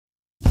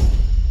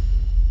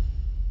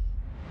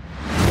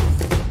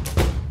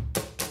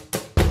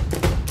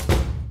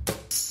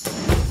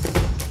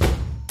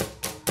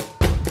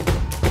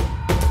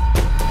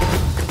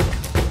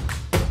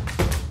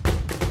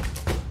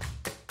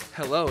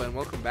Hello and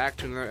welcome back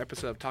to another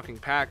episode of Talking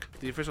Pack,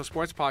 the official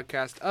sports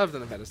podcast of the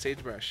Nevada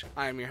Sagebrush.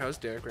 I am your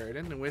host, Derek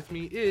Raridan, and with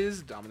me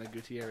is Dominic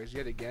Gutierrez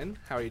yet again.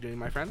 How are you doing,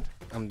 my friend?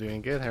 I'm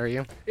doing good. How are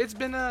you? It's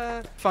been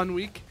a fun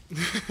week.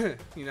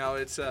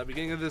 It's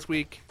beginning of this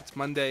week. It's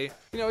Monday.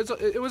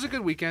 It was a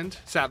good weekend.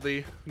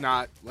 Sadly,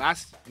 not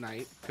last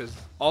night, because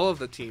all of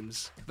the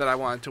teams that I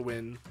wanted to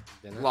win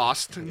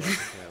lost. Yeah,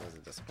 it was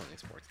a disappointing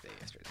sports day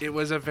yesterday. It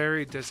was a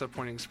very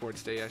disappointing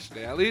sports day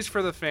yesterday, at least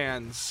for the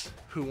fans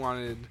who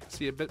wanted to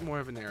see a bit more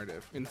of a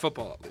narrative, in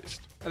football at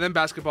least. And then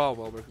basketball,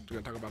 well, we're going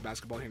to talk about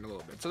basketball here in a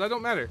little bit, so that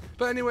don't matter.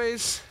 But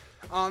anyways,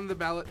 on the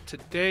ballot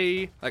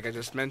today, like I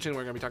just mentioned,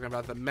 we're going to be talking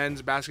about the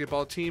men's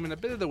basketball team and a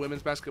bit of the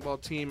women's basketball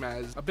team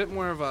as a bit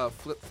more of a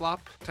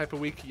flip-flop type of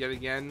week yet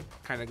again,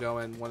 kind of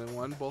going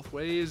 1-1 both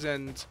ways,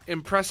 and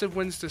impressive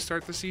wins to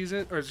start the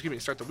season,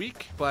 start the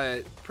week,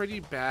 but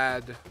pretty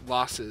bad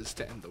losses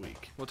to end the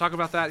week. We'll talk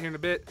about that here in a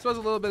bit. So it's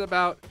a little bit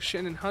about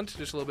Shannon Hunt,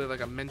 just a little bit like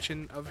a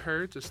mention of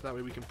her, just so that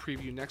way we can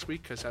preview next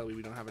week, because sadly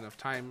we don't have enough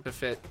time to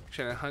fit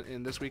Shannon Hunt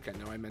in this week. I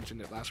know I mentioned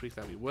it last week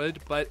that we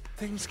would, but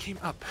things came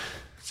up.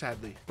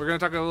 Sadly, we're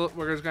just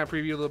gonna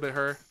preview a little bit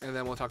her, and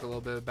then we'll talk a little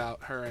bit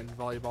about her and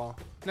volleyball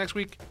next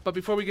week. But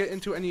before we get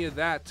into any of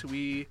that,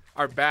 we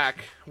are back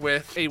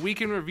with a week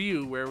in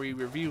review where we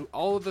review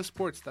all of the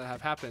sports that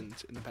have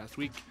happened in the past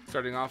week,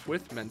 starting off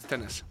with men's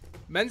tennis.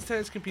 Men's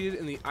tennis competed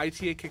in the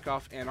ITA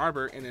Kickoff Ann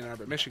Arbor in Ann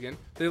Arbor, Michigan.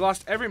 They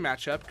lost every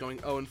matchup, going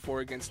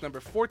 0-4 against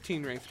number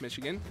 14 ranked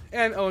Michigan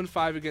and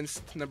 0-5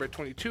 against number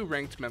 22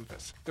 ranked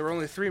Memphis. There were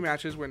only 3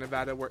 matches where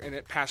Nevada were in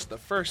it past the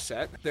first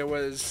set. There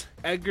was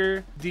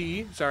Edgar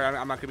D. Sorry,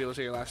 I'm not going to be able to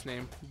say your last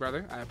name,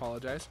 brother. I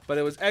apologize. But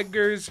it was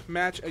Edgar's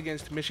match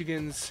against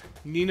Michigan's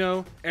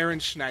Nino Aaron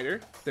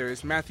Schneider. There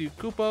is Matthew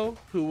Cupo,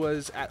 who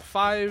was at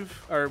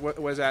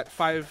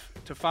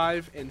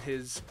 5-5 in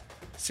his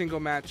single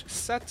match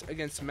set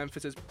against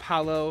Memphis's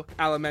Paolo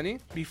Alemany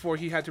before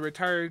he had to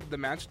retire the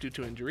match due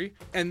to injury.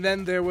 And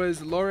then there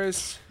was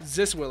Loris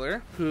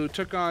Ziswiller, who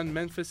took on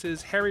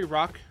Memphis's Harry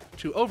Rock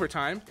to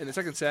overtime in the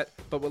second set,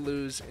 but would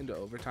lose into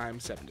overtime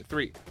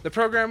 7-3. The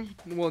program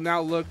will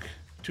now look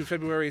to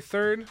February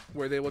 3rd,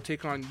 where they will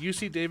take on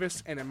UC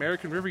Davis and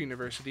American River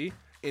University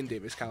in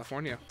Davis,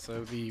 California.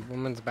 So the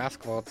women's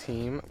basketball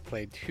team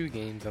played 2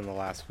 games in the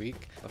last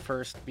week. The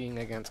first being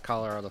against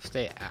Colorado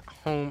State at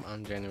home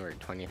on January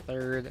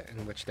 23rd,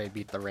 in which they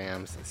beat the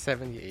Rams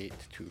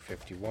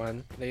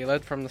 78-51. They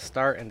led from the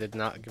start and did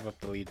not give up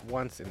the lead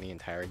once in the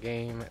entire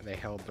game. They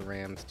held the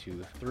Rams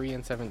to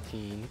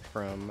 3-17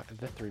 from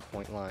the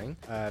 3-point line.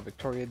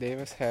 Victoria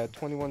Davis had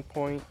 21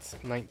 points,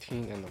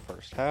 19 in the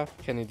first half.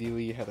 Kennedy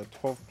Lee had a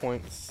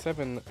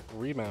 12.7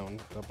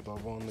 rebound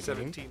double-double in the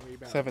 17 game.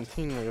 rebounds.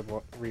 17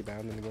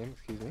 rebound in the game,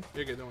 excuse me.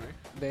 You're good, don't worry.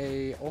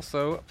 They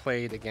also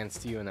played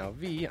against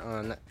UNLV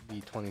on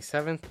the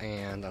 27th,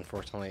 and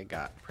unfortunately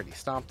got pretty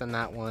stomped in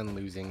that one,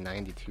 losing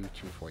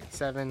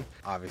 92-47.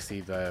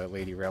 Obviously, the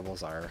Lady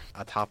Rebels are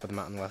atop of the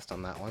Mountain West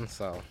on that one,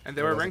 so... And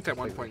they were ranked at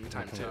one point in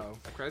time, too.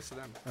 Credits to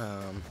them.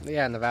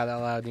 Nevada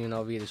allowed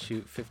UNLV to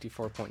shoot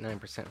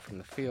 54.9% from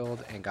the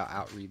field and got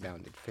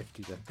out-rebounded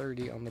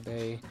 50-30 on the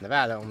day.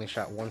 Nevada only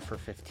shot 1 for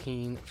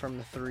 15 from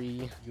the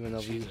 3.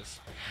 UNLV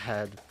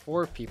had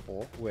 4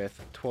 people with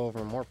 12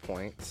 or more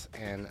points,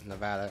 and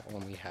Nevada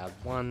only had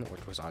 1,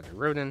 which was Audrey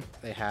Roden.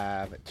 They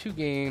have 2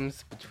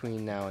 games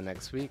between now and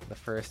next week. The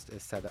first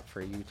is set up for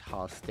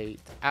Utah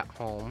State at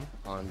home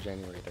on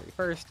January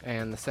 31st,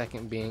 and the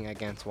second being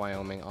against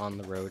Wyoming on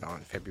the road on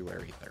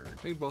February 3rd. I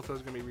think both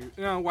those are going to be...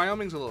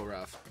 Wyoming's a little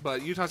rough,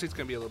 but Utah State's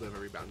going to be a little bit of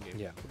a rebound game.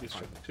 Yeah, it'll be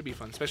fun. Should be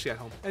fun, especially at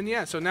home. And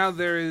yeah, so now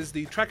there is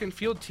the track and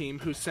field team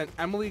who sent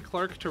Emily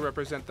Clark to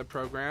represent the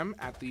program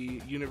at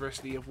the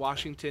University of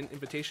Washington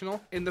Invitational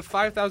in the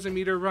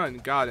 5,000-meter run.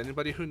 God,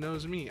 anybody who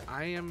knows me,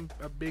 I am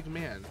a big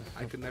man.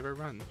 I could never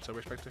run, so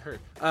respect to her.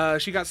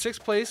 She got 6th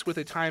place with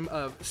a time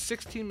of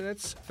 16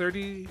 minutes,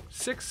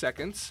 36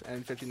 seconds,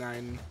 and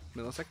 59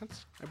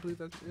 milliseconds, I believe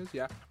that is,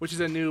 yeah, which is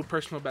a new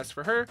personal best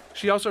for her.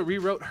 She also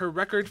rewrote her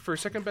record for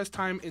second best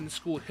time in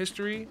school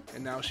history,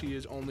 and now she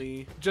is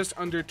only just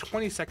under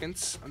 20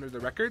 seconds under the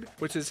record,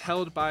 which is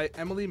held by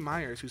Emily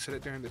Myers, who set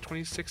it during the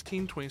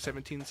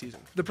 2016-2017 season.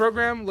 The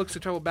program looks to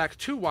travel back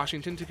to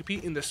Washington to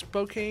compete in the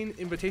Spokane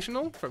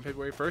Invitational from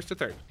February 1st to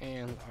 3rd.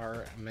 And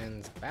our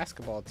men's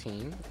basketball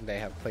team, they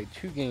have played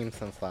 2 games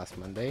since last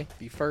Monday.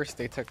 The first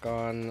they took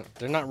on,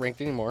 they're not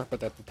ranked anymore,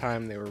 but at the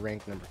time they were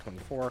ranked number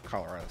 24,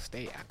 Colorado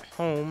State at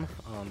home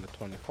on the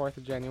 24th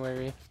of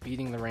January,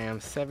 beating the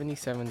Rams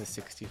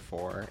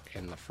 77-64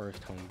 in the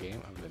first home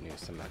game of the new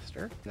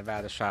semester.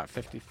 Nevada shot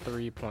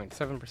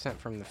 53.7%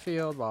 from the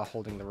field while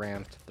holding the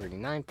Rams to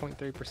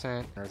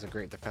 39.3%. There was a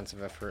great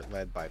defensive effort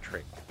led by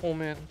Trey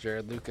Coleman.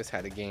 Jared Lucas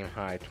had a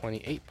game-high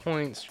 28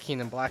 points.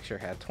 Keenan Blackshear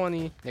had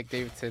 20. Nick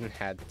Davidson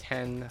had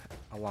 10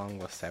 along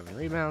with 7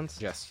 rebounds.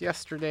 Just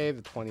yesterday,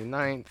 the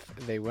 29th,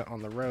 they went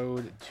on the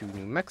road to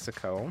New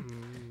Mexico,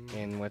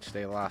 in which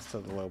they lost to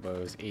the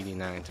Lobos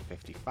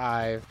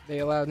 89-55. They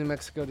allowed New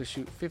Mexico to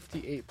shoot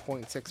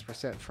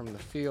 58.6% from the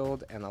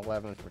field and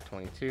 11 for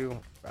 22,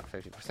 about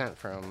 50%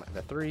 from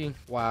the 3,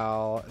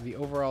 while the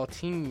overall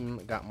team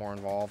got more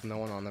involved. No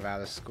one on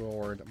Nevada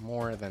scored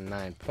more than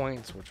 9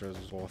 points, which was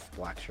both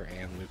Blackshear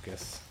and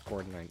Lucas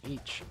scored 9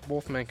 each.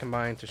 Both men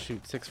combined to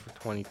shoot 6 for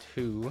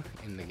 22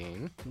 in the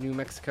game. New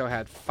Mexico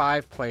had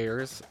 5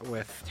 players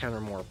with 10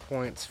 or more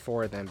points,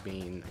 4 of them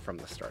being from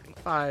the starting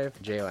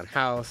 5. Jalen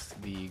House,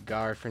 the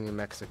guard for New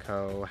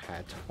Mexico,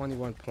 had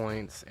 21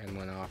 points and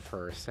went off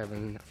for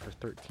 7 for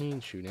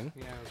 13 shooting.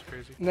 Yeah, it was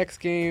crazy. Next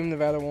game,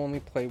 Nevada will only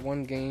play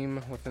 1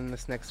 game within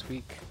this next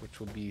week, which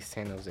will be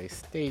San Jose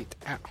State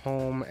at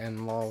home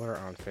and Lawler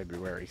on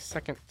February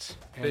 2nd.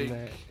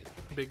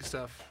 Big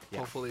stuff. Yeah.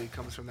 Hopefully it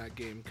comes from that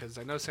game, because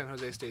I know San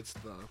Jose State's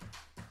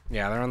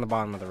Yeah, they're on the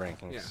bottom of the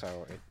rankings, Yeah.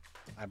 so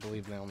I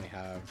believe they only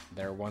have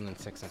their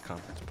 1-6 in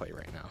conference play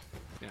right now.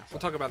 Yeah, we'll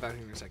talk about that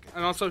here in a second.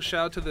 And also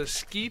shout out to the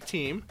ski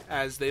team,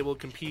 as they will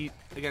compete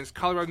against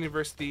Colorado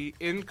University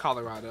in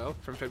Colorado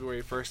from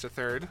February 1st to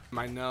 3rd.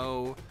 I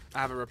know I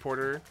have a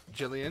reporter,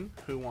 Jillian,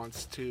 who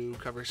wants to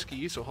cover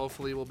ski, so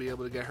hopefully we'll be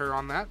able to get her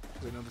on that.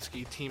 I know the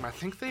ski team, I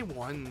think they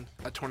won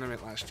a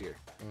tournament last year.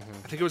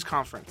 I think it was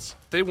conference.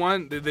 They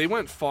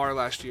went far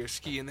last year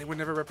ski, and they were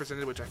never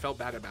represented, which I felt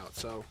bad about.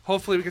 So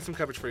hopefully we get some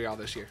coverage for y'all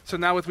this year. So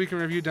now with week in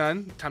review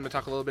done, time to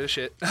talk a little bit of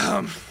shit.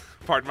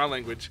 Pardon my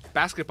language.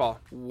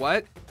 Basketball.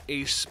 What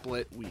a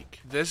split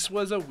week. This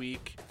was a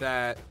week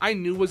that I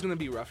knew was going to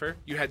be rougher.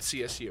 You had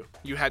CSU.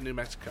 You had New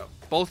Mexico.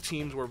 Both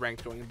teams were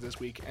ranked going into this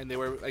week, and they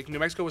were like, New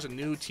Mexico was a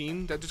new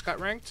team that just got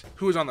ranked,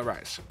 who was on the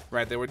rise,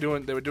 right? They were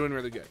doing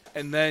really good.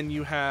 And then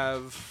you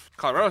have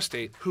Colorado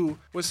State, who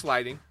was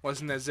sliding.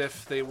 Wasn't as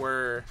if they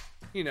were,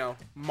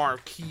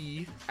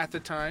 marquee at the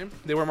time.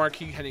 They were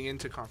marquee heading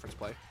into conference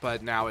play,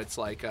 but now it's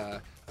like,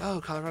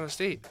 Colorado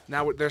State.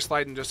 Now they're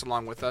sliding just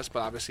along with us, but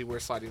obviously we're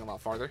sliding a lot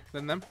farther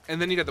than them.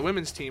 And then you got the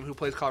women's team, who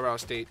plays Colorado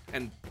State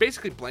and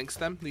basically blanks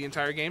them the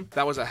entire game.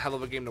 That was a hell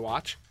of a game to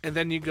watch. And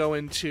then you go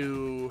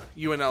into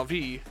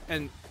UNLV,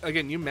 and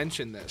again, you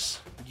mentioned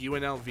this.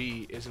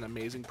 UNLV is an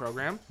amazing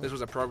program. This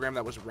was a program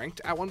that was ranked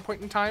at one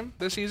point in time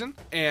this season.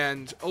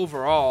 And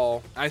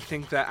overall, I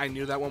think that I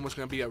knew that one was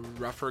going to be a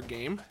rougher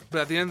game.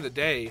 But at the end of the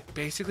day,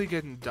 basically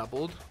getting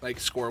doubled, like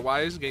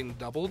score-wise, getting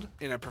doubled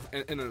in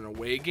an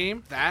away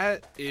game,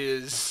 that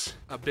is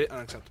a bit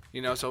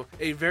unacceptable. So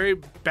a very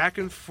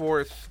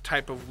back-and-forth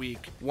type of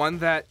week. One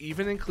that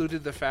even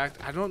included the fact,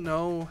 I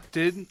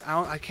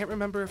can't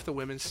remember if the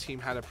women's team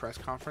had a press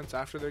conference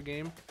after their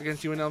game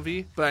against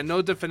UNLV, but I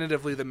know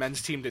definitively the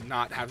men's team did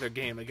not have their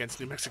game against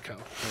New Mexico.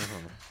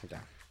 Yeah.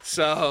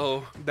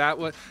 So that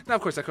was, now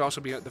of course that could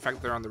also be the fact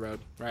that they're on the road,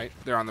 right?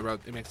 They're on the road,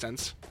 it makes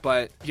sense.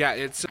 But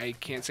yeah, I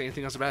can't say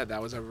anything else about it.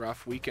 That was a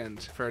rough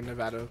weekend for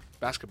Nevada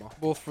basketball.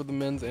 Both for the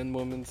men's and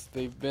women's,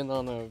 they've been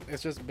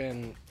it's just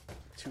been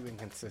too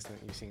inconsistent,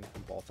 you've seen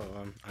from both of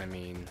them. I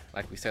mean,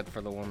 like we said, for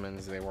the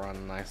women's, they were on a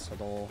nice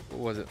little,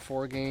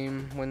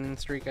 4-game winning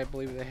streak, I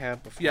believe they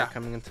had before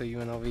coming into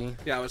UNLV.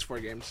 Yeah, it was 4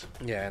 games.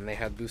 Yeah, and they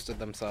had boosted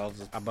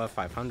themselves above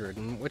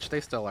 500, which they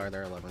still are.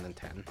 They're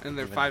 11-10. And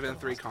they're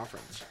 5-3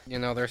 conference.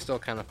 They're still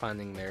kind of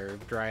finding their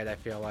stride, I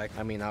feel like.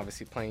 I mean,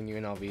 obviously playing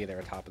UNLV,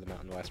 they're top of the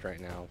Mountain West right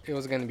now. It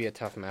was going to be a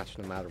tough match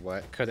no matter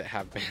what. Could it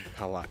have been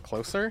a lot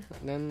closer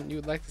than you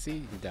would like to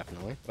see?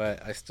 Definitely.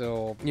 But I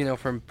still,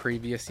 from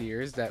previous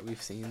years that we've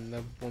seen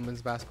the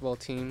women's basketball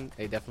team,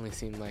 they definitely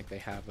seem like they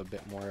have a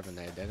bit more of an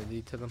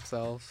identity to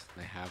themselves.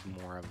 They have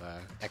more of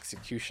a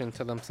execution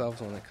to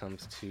themselves when it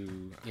comes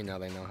to, they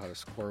know how to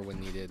score when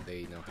needed.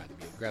 They know how to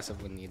be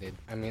aggressive when needed.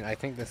 I mean, I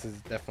think this is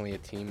definitely a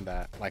team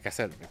that, like I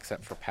said,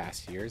 except for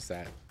past years,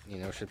 that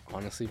should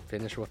honestly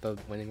finish with a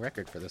winning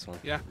record for this one.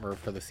 Yeah. Or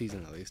for the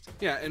season, at least.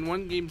 Yeah, and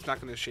one game's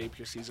not going to shape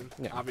your season,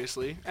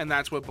 obviously. And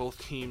that's what both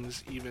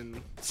teams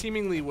even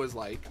seemingly was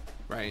like,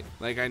 right?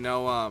 Like, I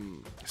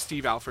know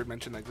Steve Alford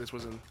mentioned, like, this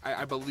wasn't,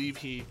 I believe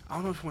I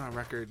don't know if he went on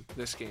record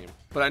this game,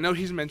 but I know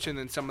he's mentioned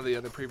in some of the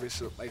other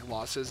previous, like,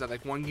 losses that,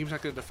 like, one game's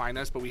not going to define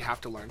us, but we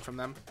have to learn from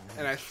them.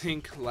 And I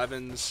think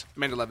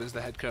Amanda Levens,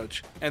 the head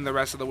coach, and the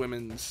rest of the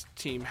women's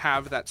team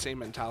have that same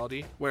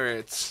mentality where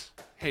it's,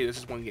 hey, this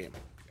is one game.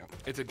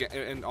 It's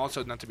and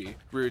also not to be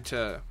rude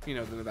to the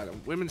Nevada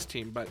women's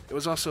team, but it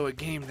was also a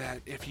game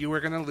that if you were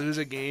going to lose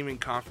a game in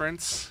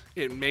conference,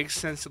 it makes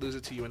sense to lose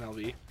it to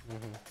UNLV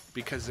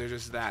because they're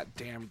just that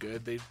damn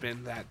good. They've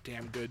been that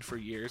damn good for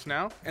years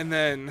now. And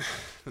then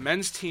the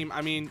men's team,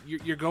 I mean,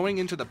 you're going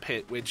into the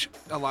pit, which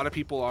a lot of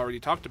people already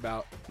talked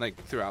about, like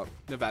throughout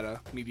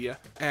Nevada media,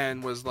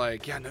 and was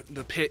like, yeah, no,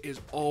 the pit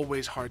is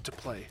always hard to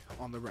play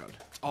on the road.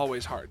 It's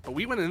always hard. But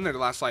we went in there the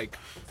last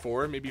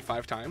 4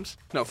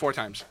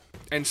 times,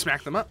 and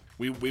smacked them up.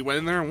 We went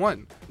in there and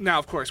won. Now,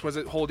 of course, was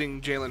it holding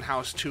Jalen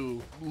House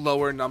to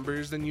lower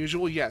numbers than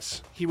usual?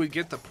 Yes. He would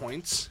get the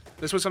points.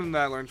 This was something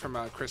that I learned from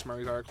Chris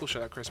Murray's article.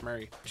 Shout out Chris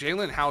Murray.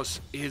 Jalen House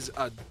is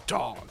a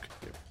dog.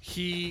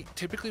 he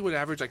typically would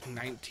average like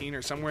 19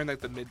 or somewhere in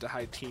like the mid to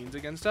high teens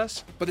against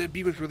us, but it'd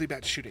be with really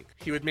bad shooting.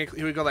 He would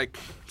go like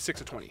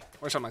 6 of 20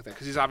 or something like that,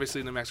 because he's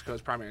obviously New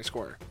Mexico's primary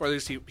scorer, or at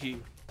least he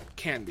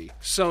can be.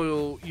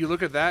 So you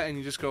look at that and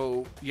you just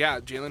go, yeah,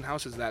 Jalen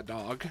House is that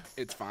dog.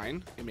 It's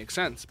fine. It makes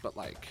sense. But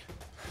like,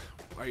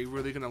 are you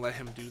really going to let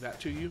him do that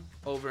to you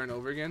over and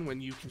over again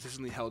when you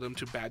consistently held him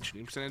to bad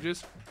shooting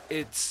percentages?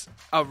 It's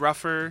a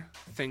rougher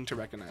thing to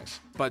recognize.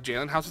 But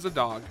Jalen House is a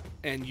dog,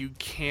 and you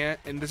can't,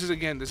 and this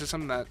is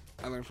something that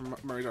I learned from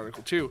Murray's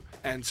article too,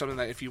 and something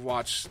that if you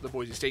watch the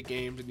Boise State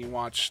games and you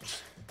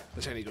watched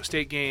the San Diego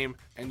State game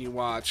and you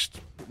watched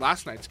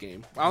last night's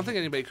game, I don't think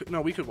anybody could,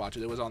 no, we could watch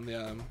it. It was on the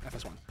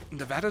FS1.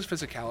 Nevada's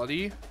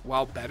physicality,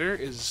 while better,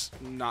 is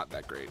not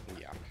that great.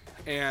 Yeah.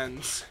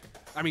 And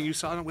I mean, you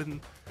saw it when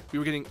we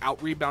were getting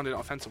out-rebounded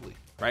offensively,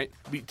 right?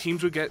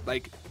 Teams would get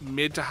like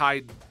mid to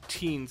high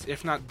teens,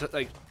 if not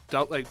like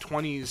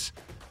 20s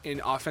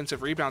in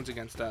offensive rebounds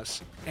against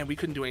us, and we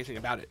couldn't do anything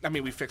about it. I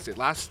mean, we fixed it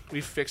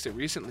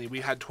recently.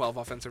 We had 12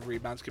 offensive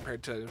rebounds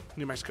compared to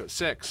New Mexico's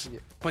 6,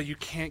 but you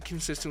can't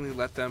consistently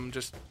let them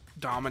just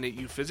dominate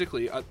you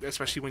physically,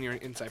 especially when you're an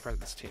inside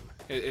presence team.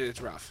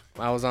 It's rough.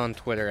 I was on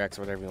Twitter X,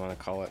 whatever you want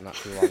to call it, not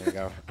too long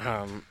ago.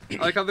 I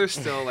like how there's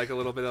still like a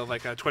little bit of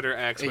like a Twitter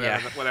X,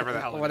 whatever the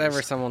hell it is.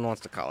 Whatever someone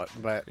wants to call it.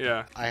 But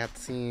yeah, I had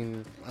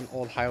seen an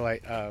old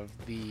highlight of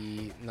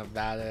the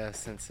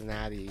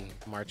Nevada-Cincinnati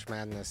March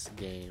Madness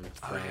game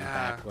from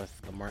back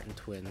with the Martin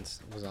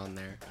twins was on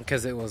there.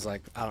 Because it was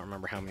like, I don't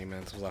remember how many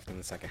minutes was left in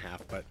the second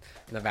half, but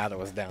Nevada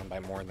was down by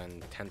more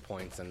than 10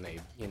 points, and they,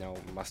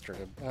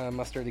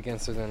 mustered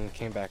against it and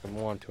came back and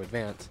won to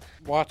advance.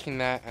 Watching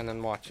that, and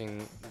then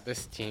watching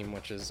this team,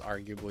 which is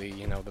arguably,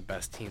 the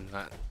best team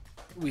that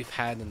we've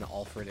had in the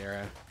Alfred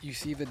era, you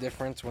see the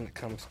difference when it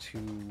comes to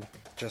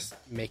just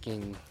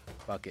making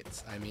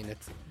buckets. I mean,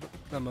 it's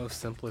the most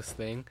simplest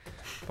thing,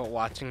 but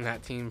watching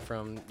that team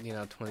from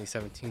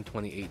 2017,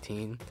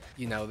 2018,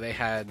 they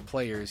had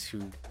players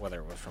who, whether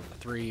it was from the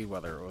three,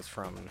 whether it was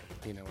from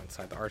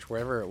inside the arch,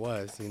 wherever it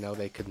was,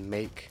 they could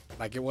make,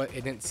 like,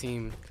 it didn't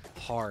seem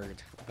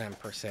hard them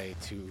per se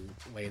to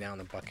lay down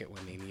a bucket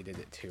when they needed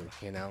it to,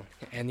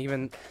 and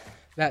even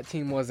that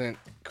team wasn't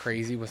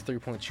crazy with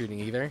three-point shooting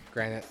either.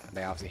 Granted,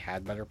 they obviously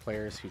had better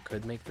players who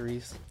could make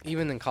threes,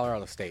 even in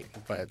Colorado State.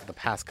 But the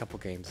past couple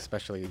games,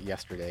 especially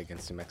yesterday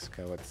against New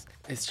Mexico,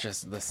 it's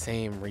just the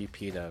same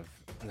repeat of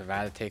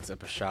Nevada takes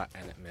up a shot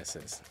and it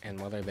misses. And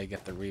whether they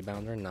get the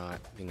rebound or not,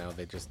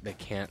 they just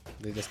can't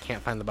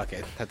find the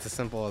bucket. That's as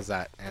simple as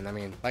that. And I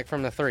mean, like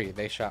from the three,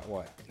 they shot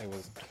what? It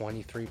was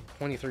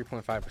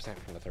 23.5%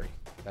 from the three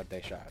that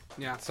they shot.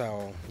 Yeah.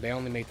 So they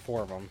only made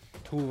 4 of them.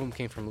 2 of them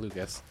came from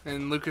Lucas.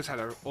 And Lucas had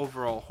an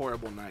overall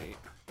horrible night.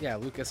 Yeah,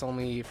 Lucas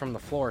only, from the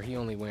floor, he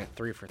only went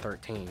 3 for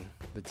 13.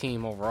 The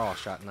team overall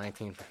shot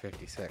 19 for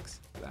 56.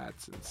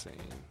 That's insane.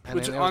 And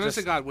which, honest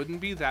to God, wouldn't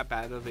be that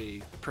bad of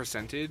a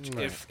percentage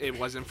if it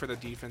wasn't for the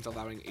defense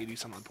allowing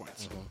 80-some-odd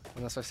points. Mm-hmm.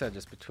 And that's what I said,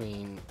 just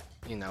between,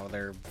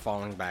 they're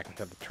falling back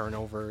into the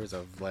turnovers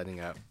of letting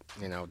up,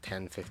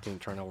 10, 15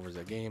 turnovers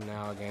a game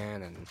now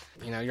again. And,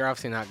 you're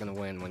obviously not going to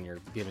win when you're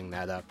giving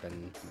that up.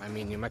 And, I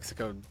mean, New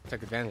Mexico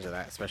took advantage of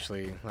that,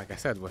 especially, like I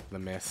said, with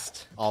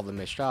all the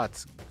missed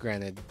shots.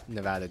 Granted,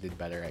 Nevada did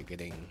better at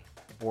getting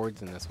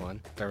boards in this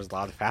one. There was a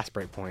lot of fast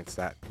break points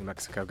that New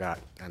Mexico got,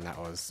 and that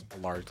was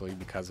largely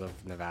because of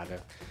Nevada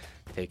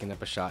taking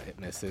up a shot, it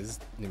misses.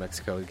 New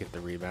Mexico would get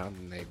the rebound,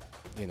 and they,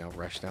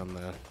 rush down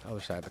the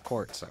other side of the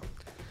court. So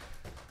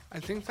I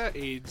think that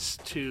aids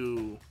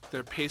to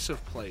their pace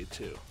of play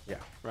too. Yeah.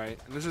 Right?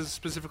 And this is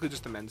specifically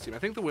just the men's team. I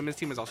think the women's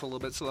team is also a little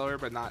bit slower,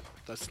 but not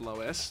the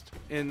slowest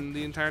in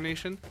the entire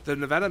nation. The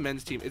Nevada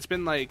men's team, it's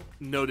been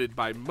noted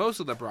by most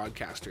of the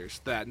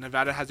broadcasters that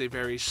Nevada has a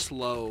very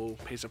slow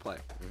pace of play.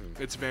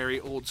 Mm-hmm. It's very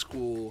old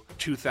school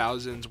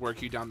 2000s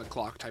work you down the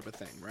clock type of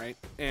thing, right?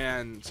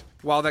 And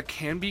while that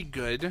can be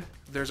good,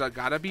 there's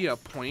gotta be a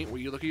point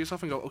where you look at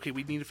yourself and go, okay,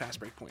 we need fast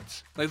break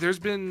points. There's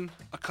been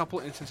a couple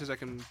instances I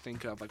can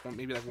think of,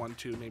 maybe 1,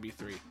 2, maybe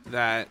 3,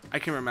 that I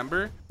can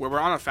remember where we're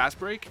on a fast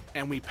break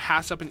and we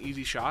pass up an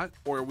easy shot,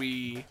 or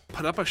we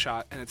put up a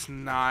shot and it's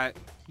not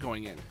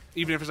going in.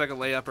 Even if it's a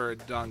layup or a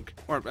dunk,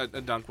 or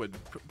a dunk would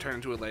turn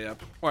into a layup,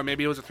 or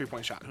maybe it was a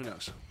 3-point shot, who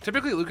knows.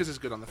 Typically, Lucas is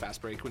good on the fast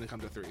break when it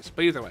comes to threes,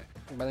 but either way.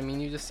 But I mean,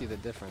 you just see the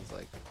difference,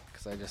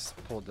 because I just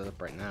pulled it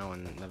up right now,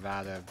 and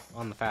Nevada,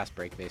 on the fast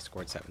break, they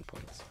scored 7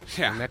 points.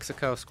 Yeah. New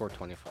Mexico scored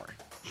 24.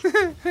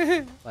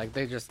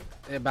 They just,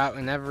 about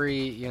in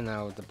every,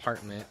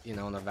 department,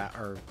 Nevada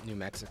or New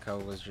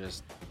Mexico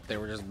they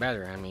were just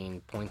better. I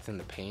mean, points in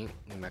the paint,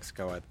 New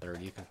Mexico at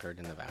 30 compared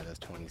to Nevada's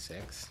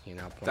 26.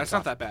 That's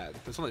not that bad.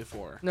 That's only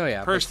 4. No,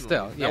 yeah, personally,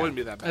 but still, that wouldn't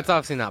be that bad. It's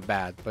obviously not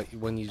bad, but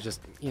when you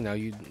just, you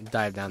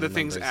dive down the numbers,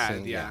 things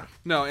add, yeah.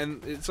 No,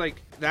 and it's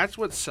that's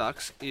what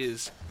sucks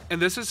is,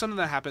 and this is something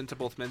that happened to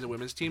both men's and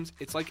women's teams.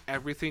 It's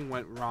everything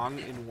went wrong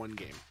in one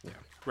game. Yeah.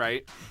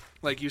 Right?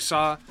 You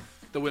saw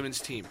the women's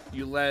team.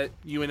 You let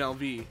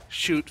UNLV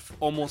shoot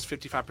almost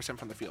 55%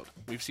 from the field.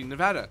 We've seen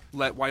Nevada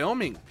let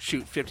Wyoming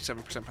shoot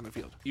 57% from the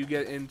field. You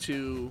get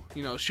into,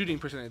 shooting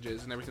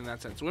percentages and everything in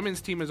that sense.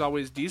 Women's team is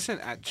always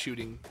decent at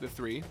shooting the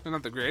three. They're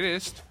not the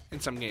greatest in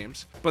some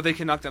games, but they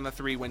can knock down the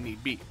three when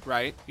need be,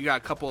 right? You got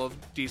a couple of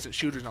decent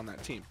shooters on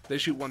that team. They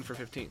shoot 1 for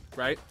 15,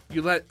 right?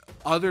 You let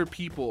other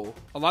people,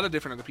 a lot of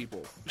different other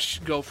people,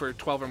 go for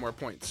 12 or more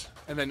points,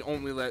 and then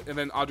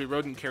Audrey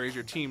Roden carries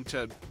your team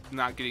to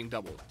not getting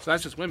doubled. So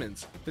that's just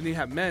women's. Then you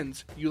have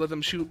men's. You let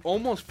them shoot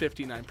almost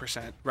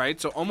 59%,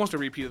 right? So almost a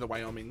repeat of the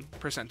Wyoming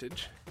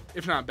percentage,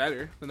 if not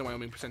better than the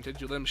Wyoming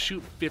percentage. You let them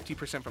shoot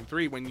 50% from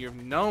three when you're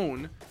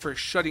known for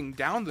shutting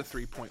down the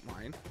 3-point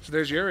line. So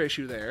there's your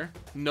issue there.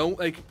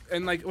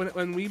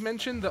 When we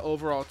mentioned the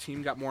overall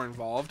team got more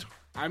involved,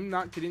 I'm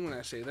not kidding when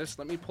I say this.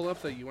 Let me pull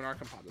up the UNR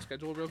Composite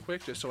schedule real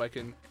quick just so I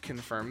can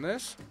confirm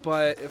this.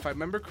 But if I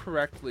remember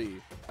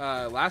correctly,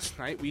 last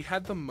night we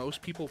had the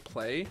most people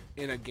play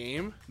in a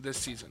game this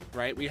season,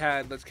 right? We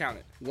had, let's count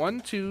it, 1,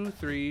 2,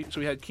 3.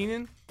 So we had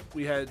Keenan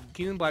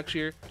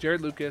Blackshear,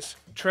 Jared Lucas,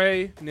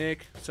 Trey,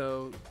 Nick,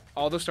 so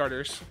all the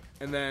starters.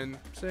 And then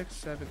 6,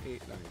 7,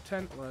 8, 9,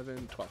 10,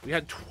 11, 12. We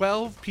had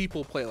 12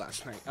 people play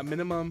last night, a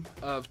minimum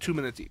of 2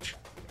 minutes each.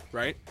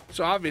 Right?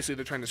 So obviously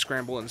they're trying to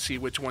scramble and see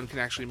which one can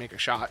actually make a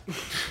shot.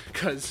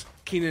 Because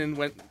Keenan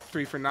went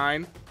 3 for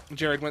 9.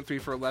 Jared went 3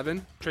 for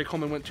 11. Trey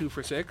Coleman went 2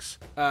 for 6.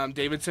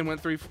 Davidson went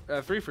 3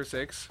 for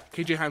 6.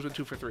 KJ Himes went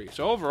 2 for 3.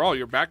 So overall,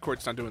 your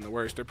backcourt's not doing the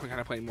worst. They're kind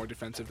of playing more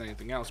defensive than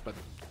anything else, but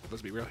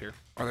let's be real here.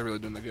 Are they really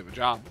doing that good of a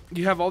job?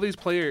 You have all these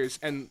players,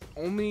 and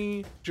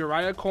only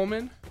Jariah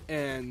Coleman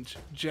and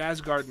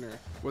Jazz Gardner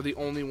were the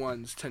only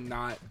ones to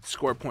not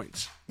score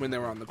points when they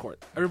were on the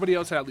court. Everybody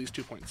else had at least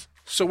 2 points.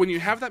 So when you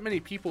have that many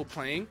people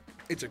playing,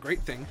 it's a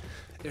great thing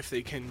if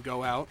they can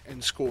go out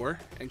and score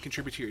and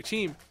contribute to your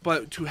team.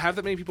 But to have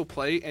that many people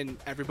play and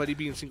everybody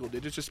be in single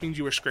digits just means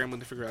you were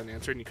scrambling to figure out an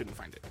answer and you couldn't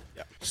find it.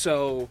 Yeah.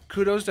 So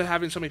kudos to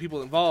having so many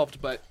people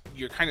involved, but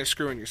you're kind of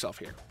screwing yourself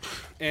here.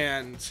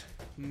 And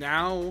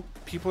now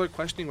people are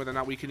questioning whether or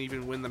not we can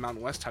even win the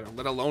Mountain West title,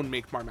 let alone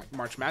make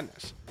March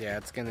Madness. Yeah,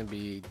 it's going to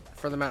be,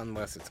 for the Mountain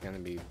West, it's going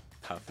to be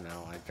tough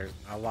now.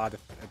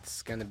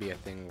 It's going to be a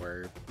thing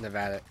where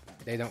Nevada,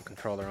 they don't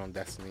control their own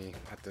destiny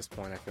at this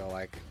point, I feel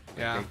like.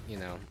 Yeah.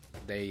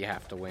 They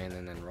have to win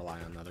and then rely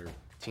on other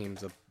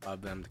teams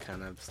above them to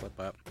kind of slip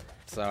up.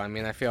 So,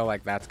 I feel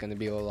like that's going to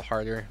be a little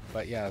harder.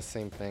 But yeah,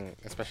 same thing,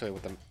 especially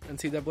with the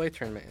NCAA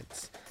tournament.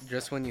 It's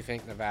just when you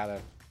think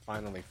Nevada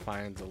finally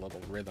finds a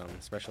little rhythm,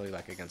 especially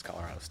like against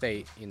Colorado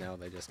State,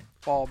 they just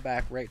fall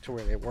back right to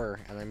where they were.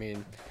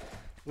 And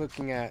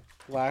looking at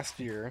last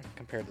year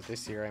compared to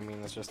this year,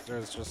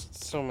 there's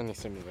just so many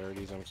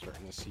similarities I'm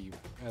starting to see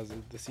as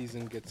the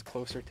season gets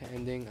closer to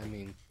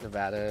ending.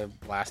 Nevada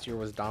last year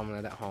was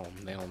dominant at home.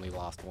 They only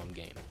lost 1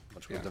 game,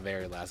 which was the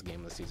very last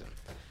game of the season.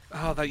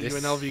 Oh, that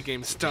UNLV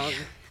game stung.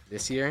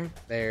 This year,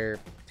 they're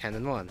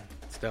 10-1.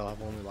 Still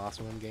have only lost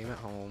 1 game at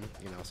home,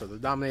 so they're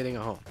dominating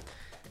at home.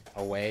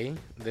 Away,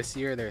 this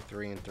year they're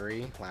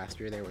 3-3. Last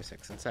year they were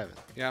 6-7.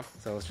 Yeah.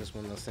 So it's just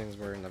one of those things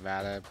where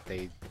Nevada,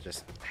 they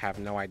just have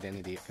no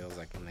identity, it feels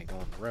like, when they go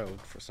on the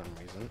road for some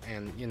reason.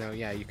 And,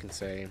 you can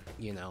say,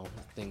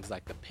 things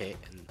like the Pit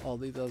and all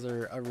these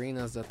other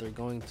arenas that they're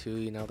going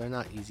to, they're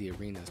not easy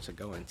arenas to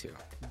go into.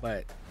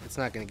 But it's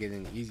not going to get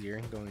any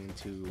easier going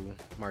into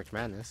March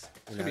Madness.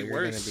 You're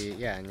worse.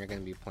 And you're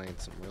going to be playing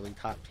some really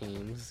top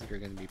teams. You're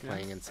going to be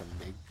playing in some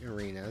big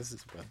arenas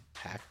with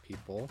packed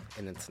people.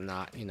 And it's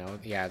not,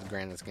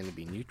 granted it's going to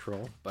be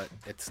neutral, but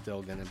it's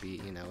still going to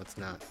be, it's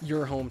not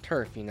your home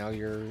turf,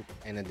 you're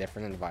in a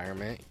different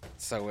environment.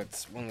 So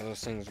it's one of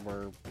those things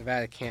where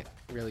Nevada can't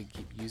really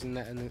keep using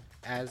that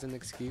as an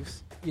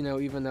excuse.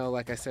 Even though,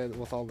 like I said,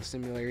 with all the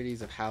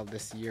similarities of how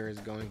this year is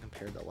going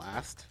compared to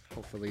last,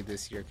 hopefully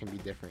this year can be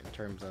different in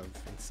terms of,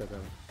 instead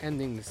of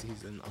ending the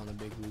season on a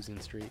big losing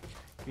streak,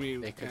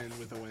 they can end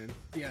with a win.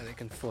 Yeah, they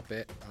can flip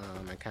it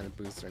and kind of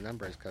boost their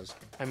numbers because,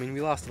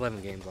 we lost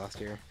 11 games last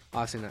year.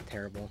 Obviously not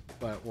terrible,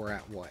 but we're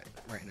at what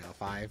right now?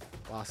 5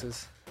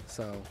 losses.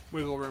 So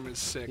wiggle room is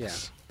 6. Yeah.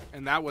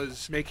 And that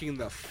was making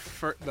the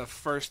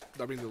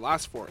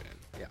last 4 in.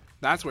 Yeah.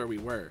 That's where we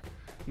were.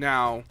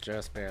 Now,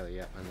 just barely,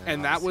 yep.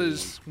 And that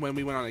was when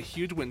we went on a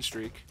huge win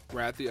streak.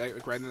 We're at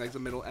right in the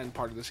middle end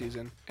part of the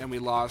season, and we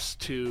lost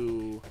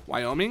to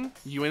Wyoming,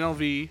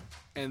 UNLV,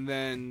 and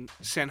then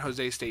San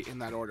Jose State in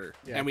that order.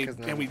 Yeah,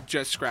 and we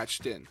just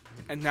scratched in.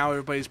 And now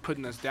everybody's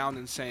putting us down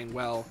and saying,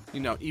 well,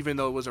 even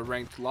though it was a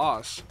ranked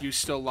loss, you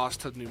still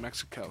lost to New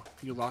Mexico.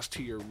 You lost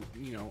to your,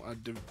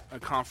 a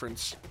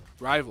conference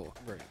rival.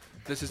 Right.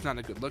 This is not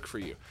a good look for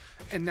you.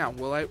 And now,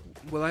 will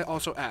I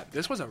also add,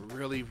 this was a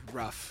really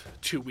rough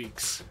 2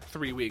 weeks,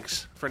 3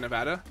 weeks for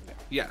Nevada. Yeah.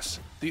 Yes.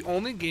 The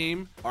only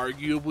game,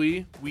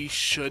 arguably, we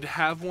should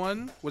have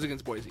won was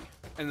against Boise.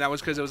 And that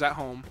was because it was at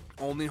home,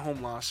 only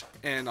home loss,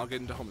 and I'll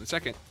get into home in a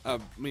second,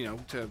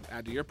 to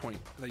add to your point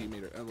that you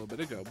made a little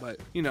bit ago.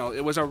 But,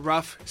 it was a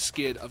rough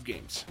skid of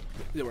games.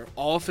 They were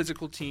all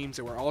physical teams.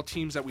 They were all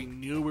teams that we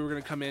knew we were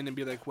going to come in and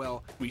be like,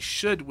 well, we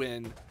should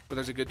win, but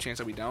there's a good chance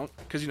that we don't.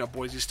 Because,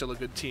 Boise's still a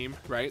good team,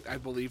 right? I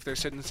believe they're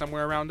sitting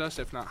somewhere around us,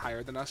 if not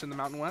higher than us in the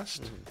Mountain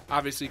West.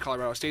 Obviously,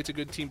 Colorado State's a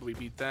good team, but we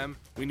beat them.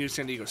 We knew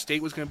San Diego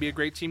State was going to be a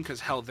great team because,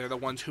 hell, they're the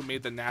ones who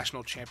made the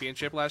national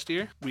championship last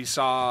year. We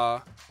saw,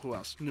 who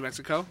else? New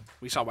Mexico.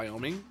 We saw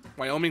Wyoming.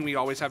 Wyoming we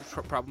always have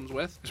problems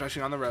with,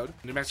 especially on the road.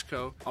 New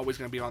Mexico, always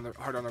going to be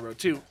hard on the road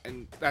too.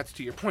 And that's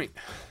to your point.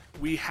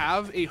 We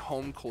have a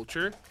home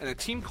culture and a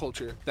team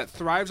culture that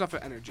thrives off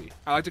of energy.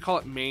 I like to call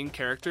it main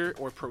character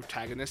or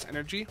protagonist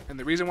energy. And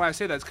the reason why I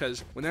say that is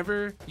because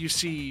whenever you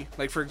see,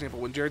 like for example,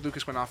 when Jared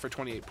Lucas went off for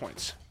 28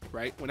 points,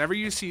 right? Whenever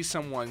you see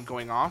someone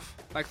going off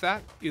like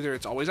that, either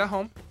it's always at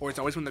home or it's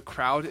always when the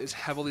crowd is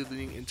heavily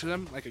leaning into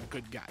them like a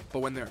good guy. But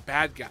when they're a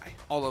bad guy,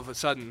 all of a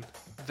sudden,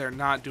 they're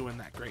not doing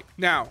that great.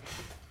 Now,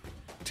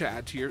 to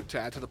add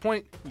to the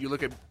point, you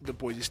look at the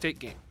Boise State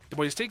game. The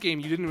Boise State game,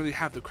 you didn't really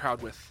have the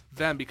crowd with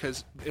them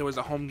because it was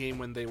a home game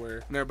when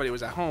everybody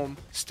was at home,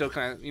 still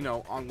kind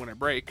of, on winter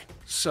break.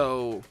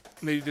 So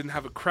they didn't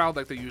have a crowd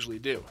like they usually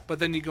do. But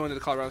then you go into the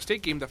Colorado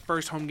State game, the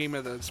first home game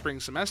of the spring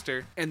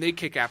semester, and they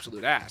kick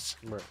absolute ass.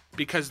 Right.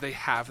 Because they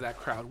have that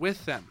crowd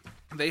with them.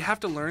 They have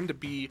to learn to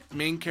be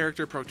main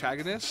character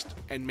protagonist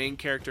and main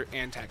character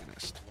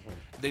antagonist.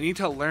 They need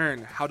to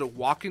learn how to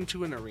walk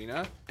into an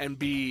arena and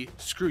be,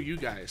 screw you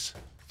guys.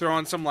 Throw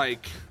on some,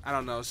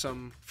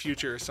 some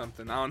Future or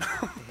something. I don't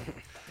know.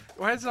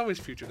 Why is it always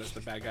Future that's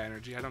the bad guy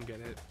energy? I don't get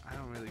it. I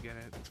don't really get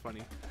it. It's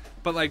funny.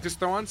 But, just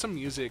throw on some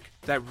music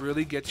that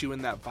really gets you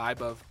in that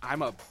vibe of,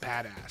 I'm a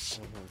badass.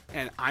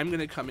 And I'm going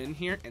to come in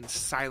here and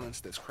silence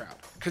this crowd.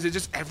 Because it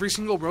just, every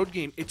single road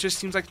game, it just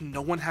seems like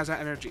no one has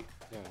that energy.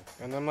 Yeah,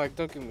 and I'm don't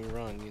get me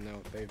wrong,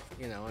 they've,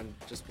 I'm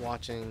just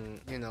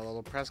watching,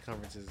 little press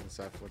conferences and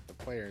stuff with the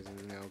players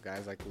and,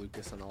 guys like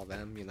Lucas and all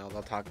them,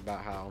 they'll talk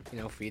about how,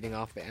 feeding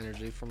off the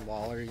energy from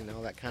Waller,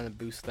 that kind of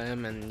boosts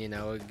them and,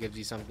 it gives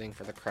you something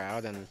for the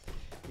crowd and,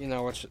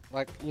 which,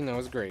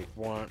 is great.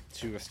 Want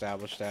to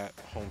establish that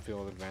home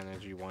field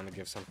advantage. You want to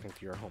give something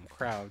to your home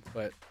crowd.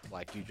 But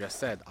like you just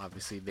said,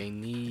 obviously they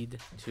need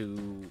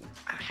to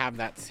have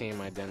that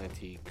same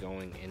identity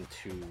going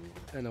into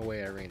an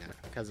away arena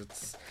because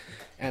it's...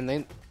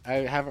 And I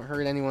haven't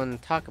heard anyone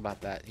talk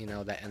about that,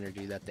 that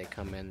energy that they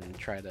come in and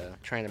trying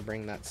to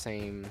bring that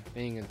same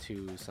thing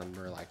into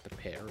somewhere like the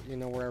pit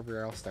or,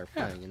 wherever else they're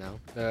playing,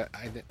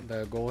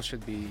 The goal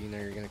should be,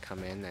 you're going to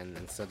come in and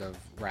instead of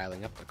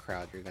riling up the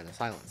crowd, you're going to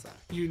silence them.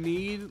 You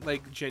need,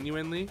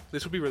 genuinely,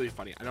 this would be really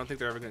funny. I don't think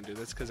they're ever going to do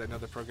this because I know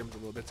the program's a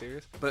little bit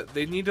serious, but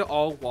they need to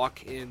all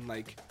walk in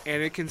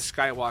Anakin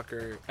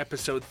Skywalker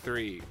episode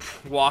 3,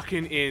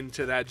 walking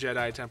into that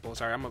Jedi temple.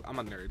 Sorry, I'm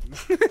a nerd.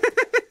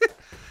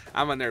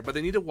 I'm a nerd, but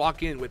they need to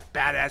walk in with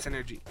badass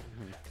energy.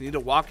 They need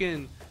to walk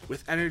in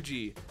with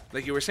energy,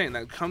 like you were saying,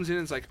 that comes in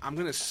and is I'm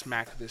going to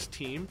smack this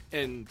team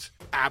and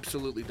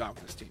absolutely dog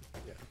this team.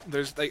 Yeah.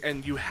 There's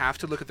and you have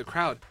to look at the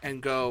crowd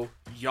and go,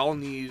 y'all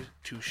need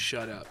to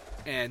shut up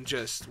and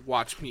just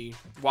watch me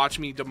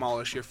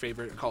demolish your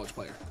favorite college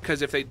player.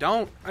 Because if they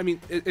don't,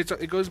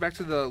 it goes back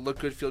to the look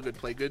good, feel good,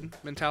 play good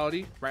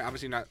mentality, right?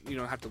 Obviously not, you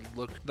don't have to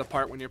look the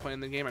part when you're playing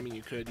the game.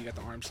 You got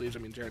the arm sleeves.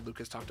 Jared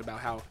Lucas talked about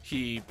how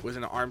he was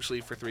in an arm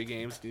sleeve for 3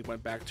 games. He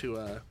went back to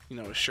a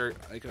shirt,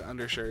 like an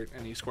undershirt,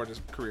 and he scored his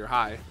career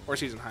high or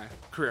season high,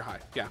 career high.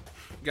 Yeah.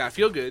 You gotta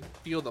feel good,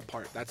 feel the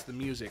part. That's the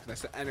music.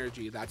 That's the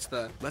energy. That's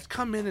let's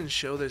come in and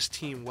show this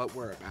team what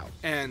we're about.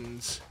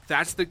 And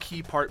that's the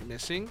key part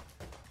missing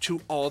to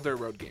all their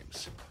road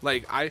games.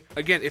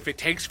 If it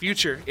takes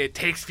Future, it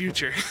takes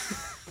Future.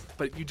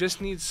 But you just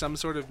need some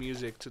sort of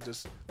music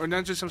or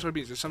not just some sort of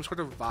music, some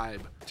sort of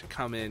vibe to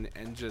come in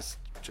and just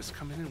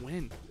come in and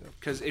win.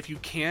 Because if you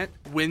can't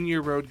win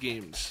your road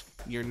games,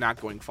 you're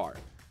not going far,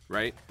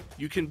 right?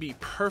 You can be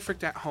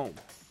perfect at home.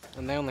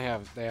 And they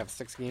have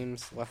 6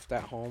 games left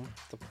at home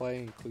to play,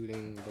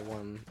 including the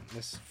one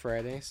this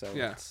Friday. So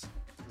yeah.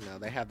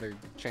 They have their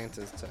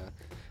chances to,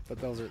 but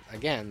those are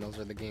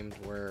the games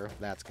where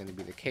that's going to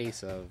be the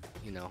case of,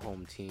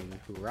 home team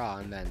hoorah,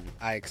 and then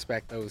I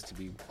expect those to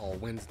be all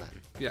wins then.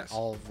 Yes.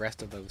 All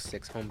rest of those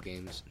 6 home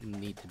games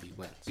need to be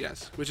wins.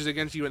 Yes, which is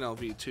against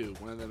UNLV too.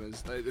 One of them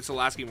is, it's the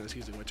last game of the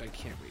season, which I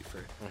can't wait for.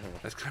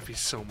 That's going to be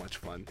so much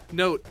fun.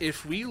 Note,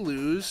 if we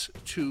lose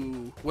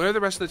to, what are the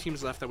rest of the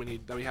teams left that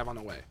we have on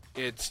the way?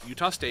 It's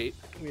Utah State.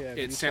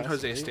 It's San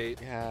Jose State.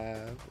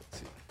 Let's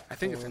see. I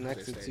think it's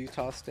next it's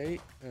Utah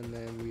State, and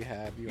then we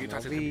have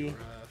UNLV,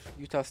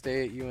 Utah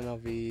State,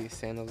 UNLV,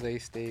 San Jose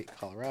State,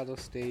 Colorado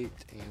State,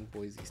 and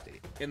Boise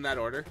State. In that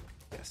order?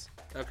 Yes.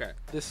 Okay.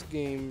 This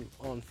game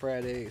on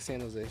Friday,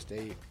 San Jose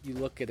State, you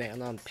look at it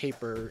and on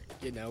paper,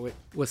 it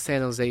with San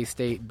Jose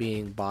State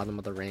being bottom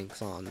of the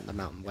ranks on the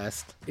Mountain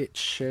West, it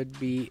should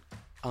be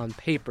on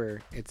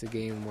paper, it's a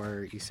game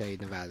where you say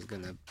Nevada's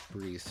going to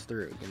breeze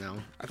through, you know?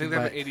 I think they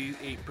have an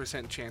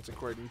 88% chance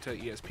according to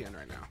ESPN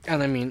right now.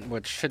 And I mean,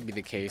 which should be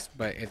the case,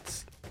 but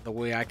it's the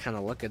way I kind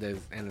of look at it,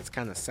 and it's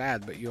kind of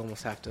sad, but you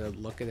almost have to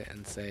look at it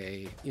and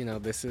say, you know,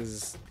 this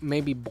is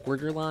maybe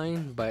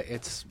borderline, but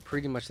it's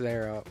pretty much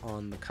there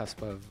on the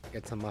cusp of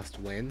it's a must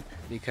win,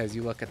 because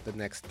you look at the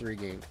next 3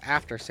 games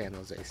after San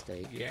Jose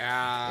State.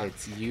 Yeah.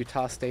 It's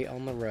Utah State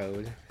on the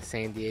road,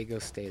 San Diego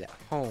State at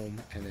home,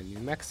 and then New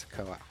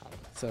Mexico at home.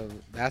 So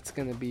that's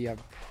going to be a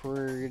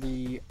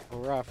pretty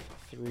rough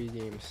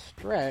 3-game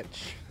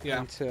stretch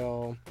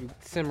until you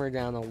simmer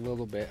down a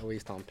little bit, at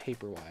least on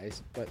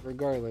paper-wise. But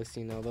regardless,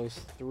 you know, those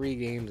 3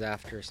 games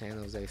after San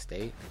Jose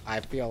State, I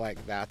feel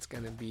like that's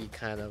going to be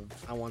kind of,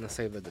 I want to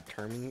say, the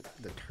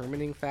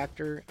determining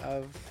factor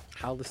of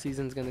how the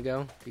season's going to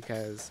go.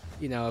 Because,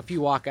 you know, if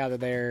you walk out of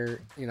there,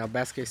 you know,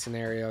 best case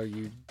scenario,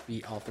 you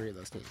beat all 3 of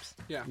those teams.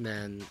 Yeah. And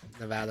then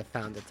Nevada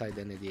found its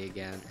identity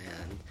again,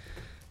 and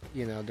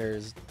you know,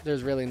 there's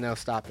really no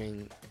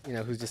stopping, you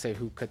know, who's to say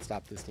who could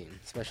stop this team,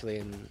 especially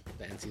in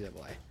the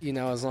NCAA. You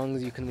know, as long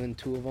as you can win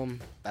 2 of them,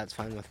 that's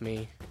fine with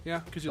me. Yeah,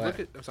 because you look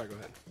at... I'm sorry, go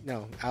ahead.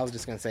 No, I was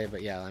just going to say,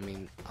 but yeah, I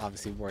mean,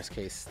 obviously, worst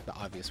case, the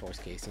obvious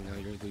worst case, you know,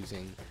 you're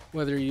losing,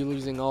 whether you're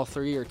losing all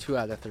 3 or 2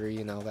 out of 3,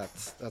 you know,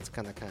 that's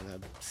kind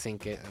of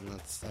sink it, and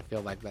I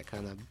feel like that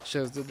kind of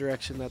shows the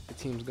direction that the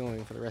team's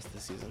going for the rest of the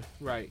season.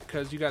 Right,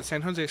 because you got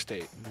San Jose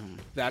State.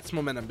 That's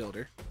momentum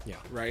builder. Yeah.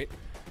 Right?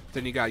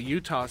 Then you got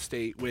Utah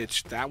State,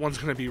 which that one's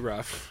going to be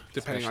rough,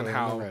 depending Especially on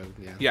how. on the road,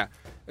 yeah,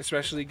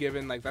 especially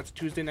given like that's a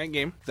Tuesday night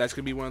game. That's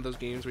going to be one of those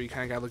games where you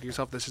kind of got to look at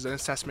yourself. This is an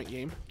assessment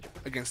game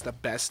against the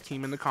best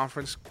team in the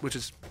conference, which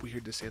is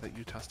weird to say that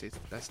Utah State's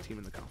the best team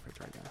in the conference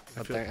right now.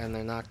 But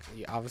they're not.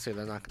 Obviously,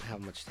 they're not going to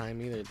have much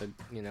time either.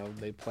 You know,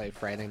 they play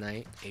Friday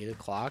night,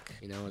 8:00.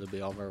 You know, it'll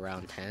be over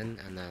around 10,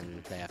 and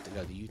then they have to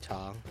go to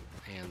Utah,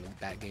 and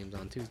that game's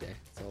on Tuesday.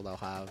 So they'll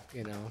have,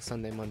 you know,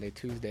 Sunday, Monday,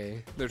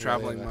 Tuesday. They're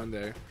traveling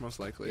Monday, most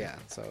likely. Yeah,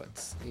 so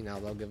it's, you know,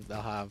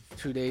 they'll have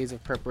 2 days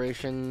of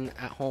preparation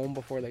at home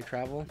before they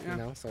travel. Yeah. You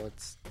know, so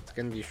it's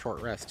going to be a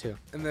short rest too.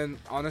 And then,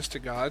 honest to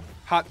God,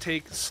 hot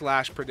take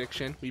 /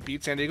 prediction: we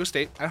beat San Diego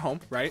State at home,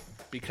 right?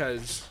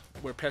 Because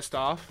we're pissed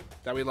off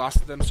that we lost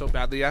to them so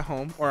badly at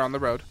home or on the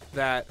road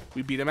that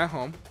we beat them at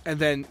home. And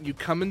then you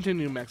come into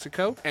New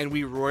Mexico and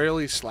we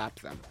royally slap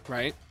them,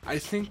 right? I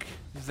think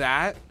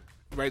that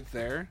right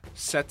there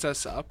sets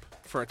us up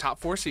for a top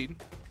 4 seed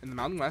in the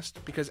Mountain West,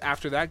 because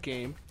after that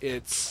game,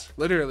 it's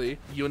literally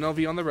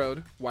UNLV on the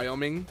road,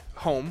 Wyoming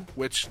home,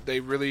 which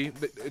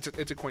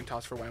it's a coin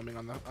toss for Wyoming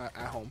on the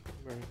at home,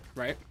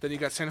 right? Then you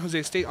got San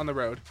Jose State on the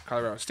road,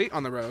 Colorado State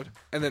on the road,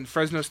 and then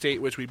Fresno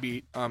State, which we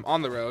beat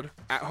on the road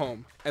at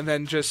home, and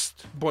then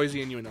just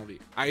Boise and UNLV.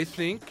 I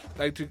think,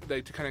 like to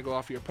kind of go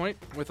off your point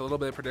with a little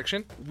bit of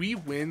prediction, we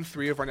win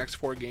 3 of our next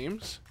 4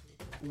 games.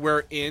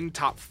 We're in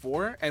top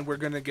 4, and we're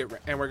gonna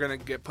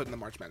get put in the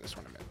March Madness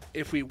tournament.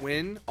 If we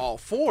win all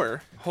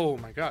 4, oh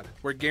my God,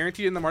 we're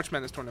guaranteed in the March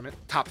Madness tournament,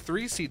 top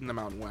 3 seed in the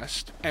Mountain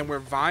West, and we're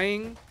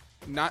vying.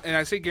 Not, and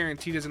I say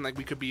guaranteed isn't like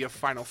we could be a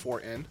Final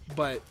 4 in,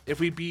 but if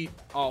we beat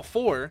all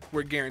 4,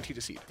 we're guaranteed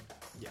a seed.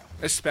 Yeah.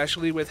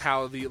 Especially with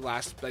how the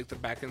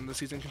back end of the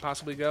season can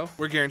possibly go,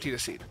 we're guaranteed a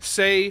seed.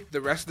 Say the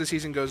rest of the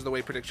season goes the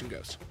way prediction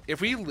goes. If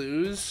we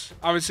lose,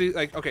 obviously,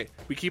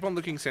 we keep on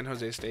looking San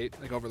Jose State,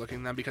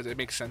 overlooking them because it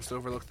makes sense to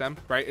overlook them,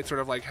 right? It's sort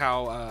of like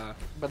how...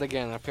 But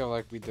again, I feel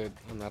like we did,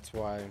 and that's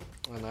why,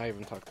 and I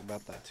even talked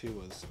about that too,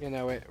 was, you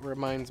know, it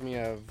reminds me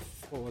of,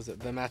 what was it,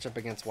 the matchup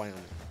against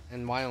Wyoming.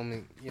 And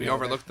Wyoming, we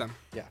overlooked them.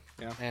 Yeah.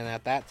 And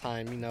at that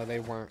time, you know,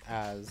 they weren't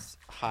as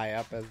high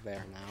up as they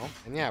are now.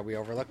 And yeah, we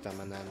overlooked them,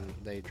 and then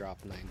they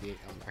dropped 98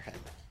 on their head.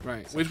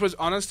 Right, so. Which was,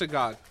 honest to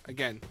God,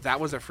 again, that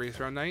was a free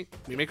throw night.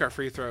 We make our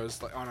free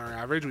throws on our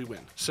average, we win.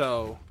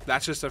 So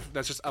that's just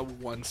a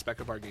one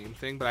speck of our game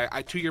thing. But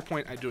I to your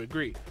point, I do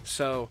agree.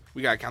 So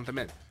we gotta count them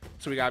in.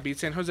 So we gotta beat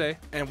San Jose,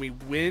 and we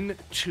win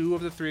 2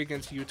 of the 3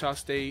 against Utah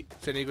State,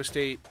 San Diego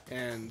State,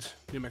 and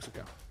New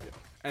Mexico. Yeah.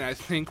 And I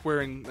think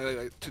we're in.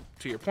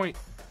 To your point,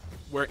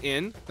 we're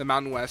in the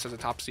Mountain West as a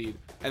top seed,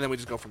 and then we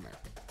just go from there.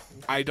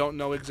 I don't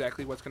know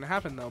exactly what's going to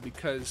happen, though,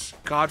 because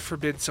God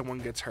forbid someone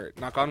gets hurt.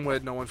 Knock on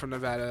wood, no one from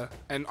Nevada.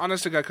 And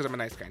honest to God, because I'm a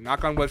nice guy,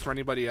 knock on wood for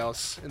anybody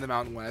else in the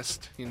Mountain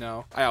West. You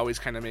know, I always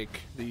kind of make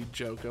the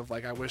joke of,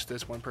 I wish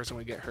this one person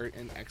would get hurt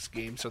in X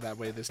game so that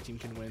way this team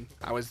can win.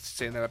 I was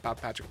saying that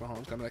about Patrick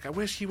Mahomes. I'm like, I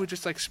wish he would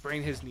just,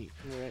 sprain his knee.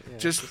 Right, yeah,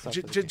 just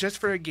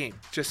for a game.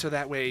 Just so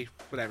that way,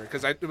 whatever.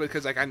 Because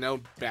I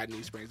know bad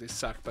knee sprains, they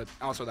suck. But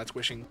also that's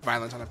wishing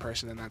violence on a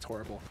person, and that's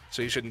horrible.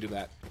 So you shouldn't do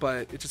that.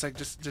 But it's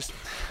just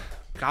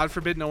God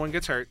forbid no one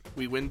gets hurt.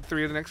 We win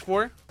 3 of the next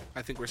 4.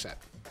 I think we're set.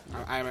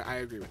 I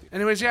agree with you.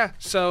 Anyways, yeah.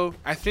 So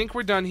I think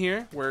we're done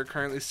here. We're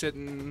currently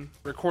sitting,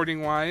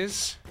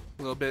 recording-wise,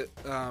 a little bit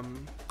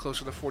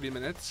closer to 40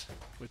 minutes,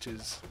 which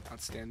is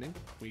outstanding.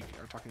 We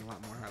are talking a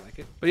lot more. I like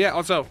it. But yeah,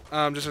 also,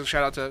 just a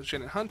shout out to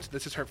Shannon Hunt.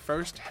 This is her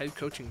first head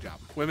coaching job.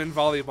 Women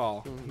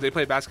volleyball. Mm-hmm. They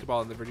play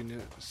basketball in the Virginia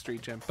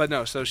Street Gym. But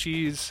no, so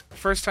she's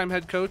first-time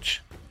head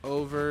coach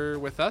over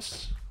with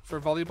us for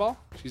volleyball.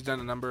 She's done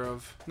a number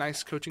of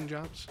nice coaching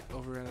jobs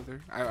over at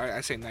other.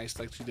 I say nice,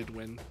 like she did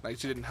win, like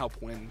she didn't help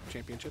win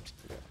championships.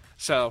 Yeah.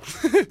 So,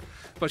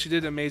 but she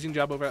did an amazing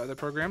job over at other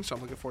programs, so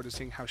I'm looking forward to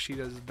seeing how she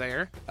does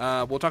there.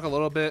 We'll talk a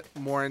little bit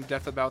more in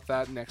depth about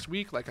that next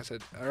week, like I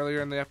said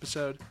earlier in the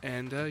episode.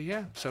 And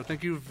yeah, so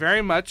thank you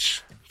very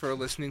much for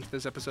listening to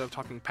this episode of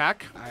Talking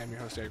Pack. I am your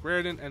host, Eric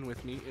Raridan, and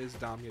with me is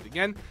Dom yet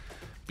again.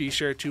 Be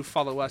sure to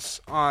follow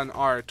us on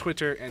our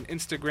Twitter and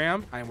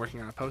Instagram. I am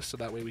working on a post so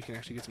that way we can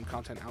actually get some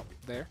content out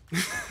there.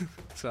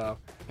 So,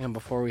 And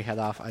before we head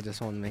off, I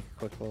just want to make a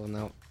quick little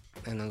note,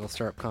 and then it'll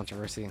stir up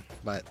controversy.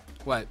 But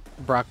what?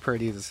 Brock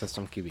Purdy is a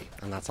system QB,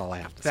 and that's all I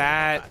have to say.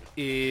 That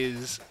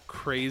is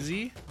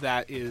crazy.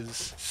 That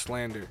is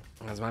slander.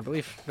 That's my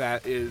belief.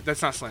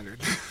 That's not slander.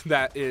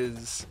 That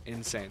is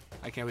insane.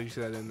 I can't believe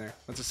you said that in there.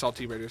 That's a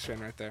salty Raiders fan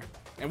right there.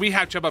 And we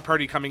have Chuba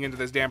Purdy coming into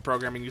this damn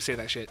program, and you say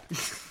that shit.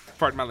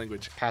 Pardon my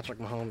language. Patrick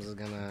Mahomes is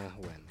gonna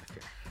win, I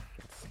fear.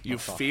 You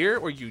fear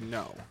or you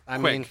know? I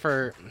mean,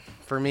 for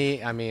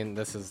me, I mean,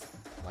 this is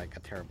like a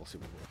terrible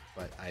Super Bowl,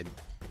 but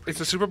it's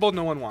a Super Bowl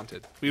no one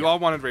wanted. We all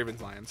wanted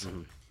Ravens-Lions.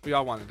 Mhm. We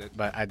all wanted it.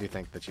 But I do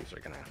think the Chiefs are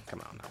gonna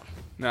come out on that one.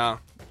 No,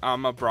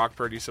 I'm a Brock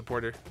Purdy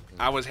supporter.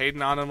 I was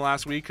hating on him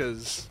last week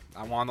because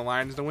I wanted the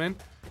Lions to win,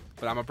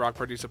 but I'm a Brock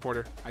Purdy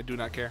supporter. I do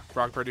not care.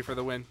 Brock Purdy for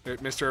the win.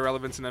 Mr.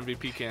 Irrelevance and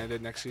MVP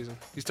candidate next season.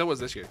 He still was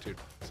this year, too.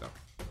 So,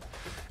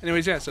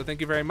 anyways, yeah, so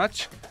thank you very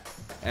much.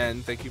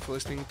 And thank you for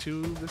listening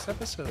to this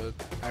episode.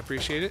 I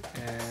appreciate it,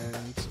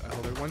 and I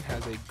hope everyone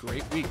has a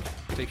great week.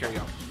 Take care,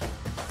 y'all.